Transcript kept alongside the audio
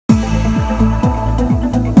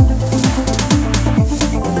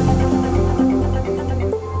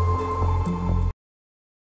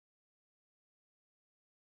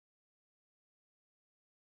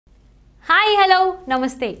Hi hello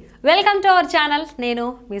నమస్తే welcome to our channel. నేను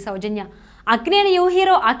మీ సౌజన్య. అక్కినేని యువ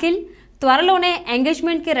హీరో అఖిల్ త్వరలోనే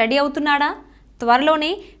ఎంగేజ్మెంట్కి రెడీ అవుతున్నాడా?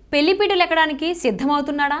 త్వరలోనే పెళ్లిపీటలు ఎక్కడానికి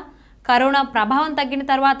సిద్ధమవుతున్నాడా? కరోనా ప్రభావం తగ్గిన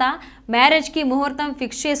తర్వాత మ్యారేజ్కి ముహూర్తం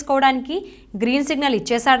ఫిక్స్ చేసుకోవడానికి గ్రీన్ సిగ్నల్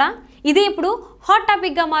ఇచ్చేశాడా? ఇది ఇప్పుడు హాట్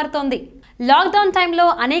టాపిక్గా మారుతోంది. లాక్డౌన్ టైంలో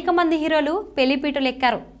అనేక మంది హీరోలు పెళ్లిపీటలు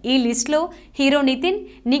ఎక్కారు. ఈ లిస్టులో హీరో నితిన్,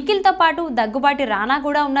 నిఖిల్తో పాటు దగ్గుబాటి రానా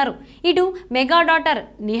కూడా ఉన్నారు. ఇటు మెగా డాటర్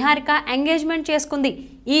నిహారిక ఎంగేజ్మెంట్ చేసుకుంది.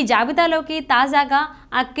 ఈ జాబితాలోకి తాజాగా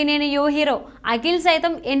అక్కినేని యువ హీరో అఖిల్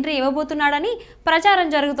సైతం ఎంట్రీ ఇవ్వబోతున్నాడని ప్రచారం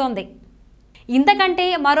జరుగుతోంది. ఇంతకంటే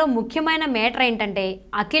మరో ముఖ్యమైన మేటర్ ఏంటంటే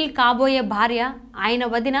అఖిల్ కాబోయే భార్య ఆయన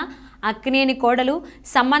వదిన అక్కినేని కోడలు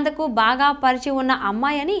సమంతకు బాగా పరిచయం ఉన్న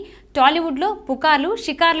అమ్మాయి అని టాలీవుడ్లో పుకార్లు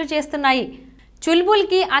షికార్లు చేస్తున్నాయి.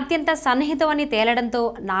 చుల్బుల్కి అత్యంత సన్నిహితమని తేలడంతో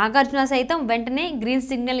నాగార్జున సైతం వెంటనే గ్రీన్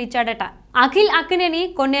సిగ్నల్ ఇచ్చాడట. అఖిల్ అక్కినేని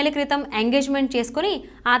కొన్నేళ్ల క్రితం ఎంగేజ్మెంట్ చేసుకుని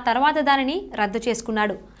ఆ తర్వాత దానిని రద్దు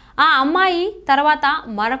చేసుకున్నాడు. ఆ అమ్మాయి తర్వాత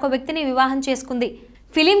మరొక వ్యక్తిని వివాహం చేసుకుంది.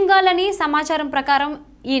 ఫిలిం గర్ల్ అని సమాచారం ప్రకారం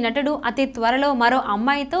ఈ నటుడు అతి త్వరలో మరో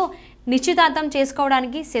అమ్మాయితో నిశ్చితార్థం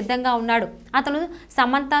చేసుకోవడానికి సిద్ధంగా ఉన్నాడు. అతను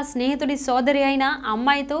సమంత స్నేహితుడి సోదరి అయిన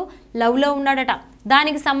అమ్మాయితో లవ్లో ఉన్నాడట.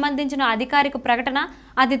 దానికి సంబంధించిన అధికారిక ప్రకటన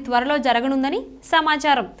అతి త్వరలో జరగనుందని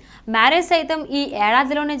సమాచారం. మ్యారేజ్ సైతం ఈ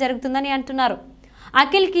ఏడాదిలోనే జరుగుతుందని అంటున్నారు.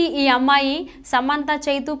 అఖిల్కి ఈ అమ్మాయి సమంత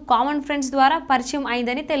చైతు కామన్ ఫ్రెండ్స్ ద్వారా పరిచయం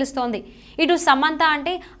అయిందని తెలుస్తోంది. ఇటు సమంత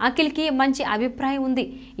అంటే అఖిల్కి మంచి అభిప్రాయం ఉంది.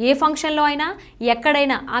 ఏ ఫంక్షన్లో అయినా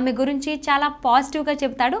ఎక్కడైనా ఆమె గురించి చాలా పాజిటివ్గా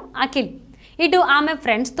చెప్తాడు అఖిల్. ఇటు ఆమె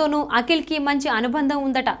ఫ్రెండ్స్తోనూ అఖిల్కి మంచి అనుబంధం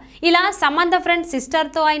ఉందట. ఇలా సమంత ఫ్రెండ్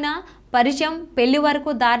సిస్టర్తో అయినా పరిచయం పెళ్లి వరకు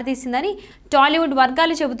దారితీసిందని టాలీవుడ్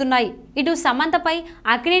వర్గాలు చెబుతున్నాయి. ఇటు సమంతపై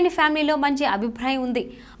అక్కినేని ఫ్యామిలీలో మంచి అభిప్రాయం ఉంది.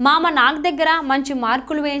 మామ నాగ్ దగ్గర మంచి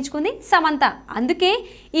మార్కులు వేయించుకుంది సమంత. అందుకే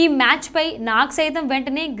ఈ మ్యాచ్పై నాగ్ సైతం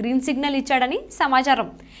వెంటనే గ్రీన్ సిగ్నల్ ఇచ్చాడని సమాచారం.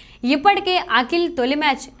 ఇప్పటికే అఖిల్ తొలి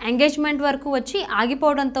మ్యాచ్ ఎంగేజ్మెంట్ వరకు వచ్చి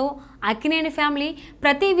ఆగిపోవడంతో అక్కినేని ఫ్యామిలీ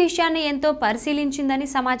ప్రతి విషయాన్ని ఎంతో పరిశీలించిందని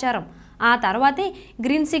సమాచారం. ఆ తర్వాతే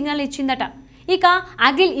గ్రీన్ సిగ్నల్ ఇచ్చిందట. ఇక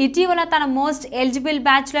అఖిల్ ఇటీవల తన మోస్ట్ ఎలిజిబుల్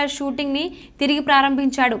బ్యాచులర్ షూటింగ్ని తిరిగి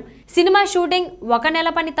ప్రారంభించాడు. సినిమా షూటింగ్ 1 నెల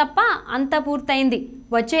పని తప్ప అంతా పూర్తయింది.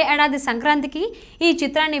 వచ్చే ఏడాది సంక్రాంతికి ఈ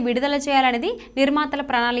చిత్రాన్ని విడుదల చేయాలనేది నిర్మాతల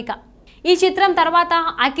ప్రణాళిక. ఈ చిత్రం తర్వాత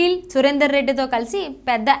అఖిల్ సురేందర్ రెడ్డితో కలిసి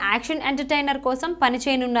పెద్ద యాక్షన్ ఎంటర్టైనర్ కోసం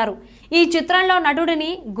పనిచేయనున్నారు. ఈ చిత్రంలో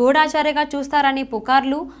నటుడిని గూఢాచారిగా చూస్తారని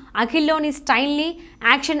పుకార్లు. అఖిల్లోని స్టైల్ని,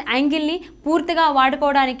 యాక్షన్ యాంగిల్ని పూర్తిగా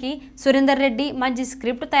వాడుకోవడానికి సురేందర్ రెడ్డి మంచి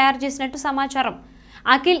స్క్రిప్ట్ తయారు చేసినట్టు సమాచారం.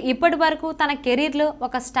 అఖిల్ ఇప్పటి వరకు తన కెరీర్లో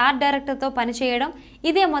ఒక స్టార్ డైరెక్టర్తో పనిచేయడం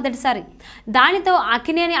ఇదే మొదటిసారి. దానితో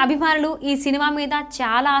అక్కినేని అభిమానులు ఈ సినిమా మీద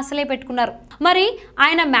చాలా ఆశలే పెట్టుకున్నారు. మరి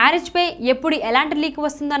ఆయన మ్యారేజ్పై ఎప్పుడు ఎలాంటి లీక్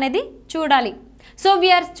వస్తుందో అనేది చూడాలి. సో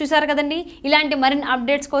వ్యూయర్స్, చూసారు కదండి, ఇలాంటి మరిన్ని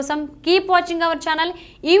అప్డేట్స్ కోసం కీప్ వాచింగ్ అవర్ ఛానల్.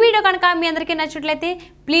 ఈ వీడియో కనుక మీ అందరికీ నచ్చినట్లయితే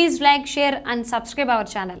please like, share and subscribe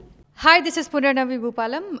our channel. Hi, this is Punarnavi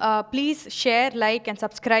Bhupalam. Please share, like and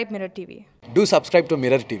subscribe Mirror TV. Do subscribe to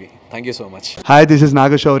Mirror TV. Thank you so much. Hi, this is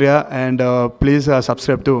Nagashaurya and please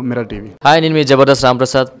subscribe to Mirror TV. Hi, name is Jabardast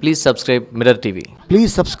Ramprasad. Please subscribe Mirror TV.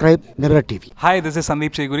 Please subscribe Mirror TV. Hi, this is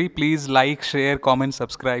Sandeep Cheguri. Please like, share, comment,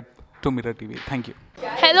 subscribe to Mirror TV. Thank you.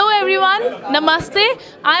 Hello everyone, Namaste.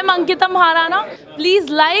 I am Ankita Maharana. Please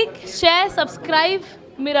like, share, subscribe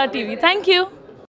Mirror TV. Thank you.